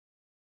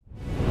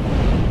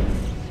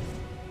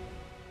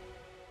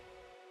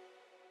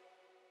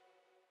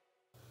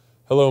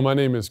Hello, my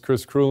name is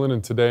Kreulen,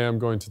 and today I'm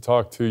going to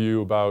talk to you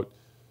about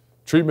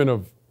treatment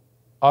of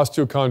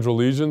osteochondral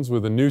lesions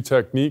with a new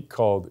technique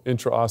called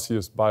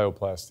IntraOsseous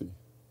BioPlasty.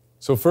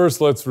 So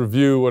first, let's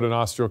review what an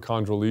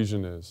osteochondral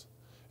lesion is.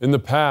 In the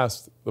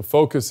past, the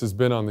focus has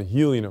been on the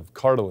healing of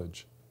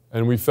cartilage,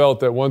 and we felt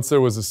that once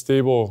there was a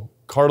stable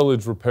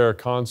cartilage repair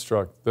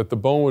construct, that the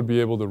bone would be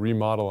able to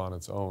remodel on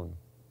its own.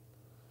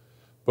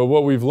 But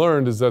what we've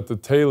learned is that the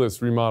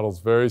talus remodels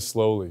very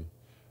slowly,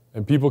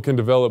 and people can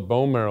develop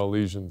bone marrow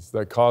lesions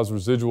that cause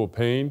residual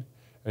pain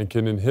and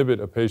can inhibit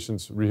a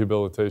patient's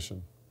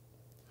rehabilitation.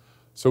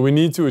 So we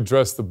need to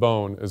address the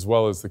bone as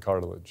well as the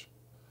cartilage.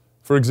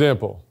 For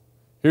example,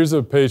 here's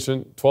a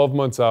patient 12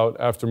 months out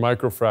after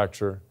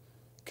microfracture,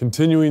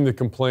 continuing to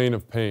complain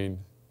of pain.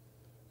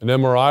 An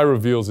MRI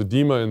reveals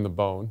edema in the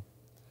bone,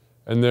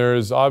 and there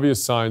is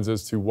obvious signs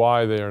as to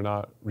why they are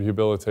not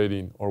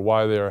rehabilitating or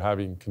why they are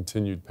having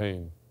continued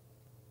pain.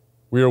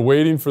 We are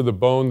waiting for the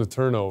bone to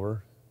turn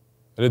over,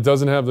 and it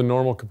doesn't have the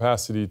normal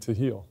capacity to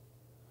heal.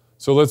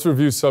 So let's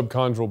review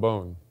subchondral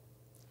bone.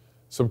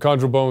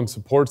 Subchondral bone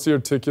supports the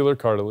articular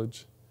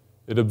cartilage.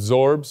 It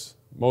absorbs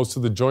most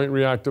of the joint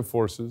reactive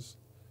forces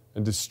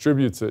and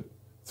distributes it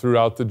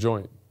throughout the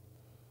joint.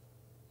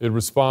 It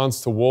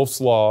responds to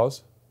Wolff's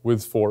laws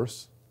with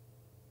force.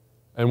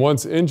 And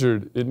once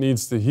injured, it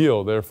needs to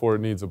heal. Therefore,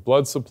 it needs a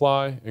blood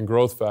supply and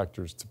growth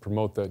factors to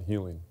promote that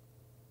healing.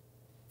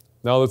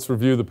 Now let's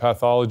review the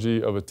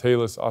pathology of a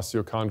talus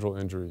osteochondral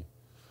injury.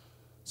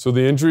 So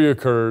the injury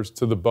occurs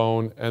to the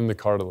bone and the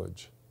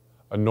cartilage.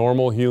 A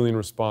normal healing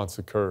response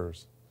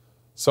occurs.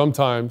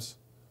 Sometimes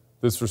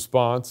this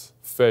response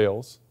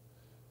fails,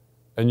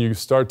 and you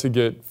start to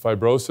get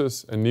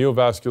fibrosis and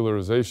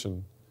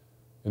neovascularization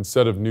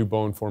instead of new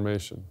bone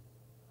formation.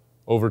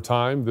 Over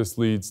time, this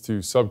leads to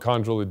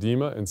subchondral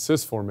edema and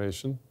cyst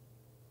formation.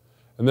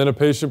 And then a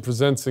patient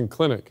presents in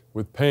clinic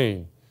with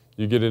pain.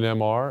 You get an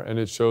MR, and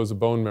it shows a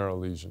bone marrow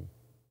lesion.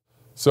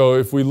 So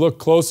if we look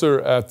closer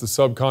at the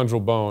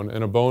subchondral bone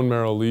and a bone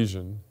marrow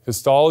lesion,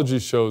 histology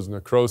shows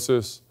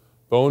necrosis,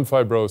 bone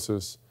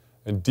fibrosis,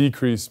 and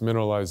decreased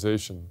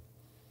mineralization.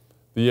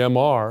 The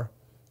MR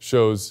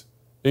shows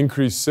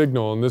increased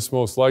signal, and this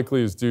most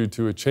likely is due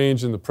to a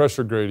change in the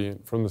pressure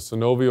gradient from the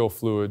synovial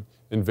fluid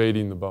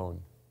invading the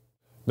bone.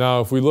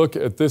 Now, if we look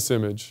at this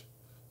image,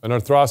 an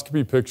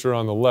arthroscopy picture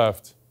on the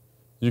left,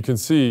 you can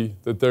see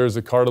that there is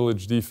a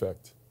cartilage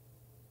defect.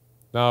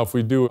 Now, if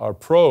we do our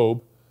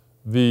probe,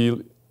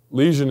 the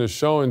lesion is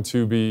shown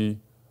to be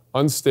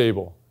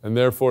unstable, and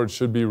therefore it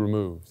should be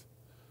removed.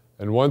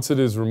 And once it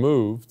is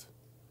removed,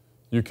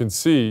 you can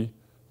see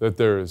that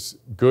there is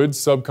good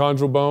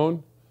subchondral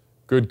bone,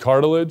 good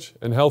cartilage,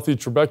 and healthy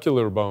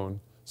trabecular bone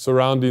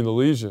surrounding the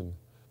lesion.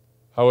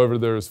 However,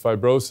 there is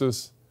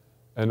fibrosis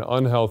and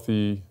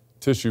unhealthy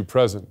tissue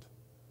present.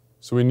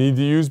 So we need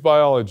to use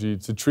biology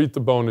to treat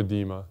the bone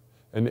edema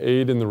and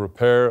aid in the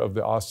repair of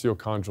the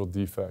osteochondral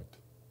defect.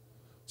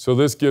 So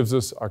this gives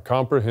us our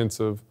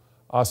comprehensive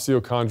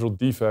osteochondral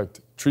defect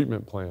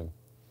treatment plan.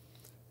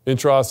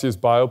 IntraOsseous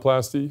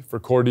BioPlasty for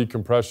core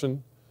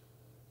decompression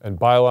and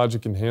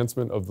biologic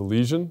enhancement of the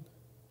lesion,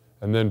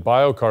 and then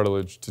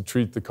BioCartilage to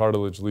treat the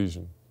cartilage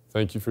lesion.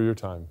 Thank you for your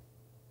time.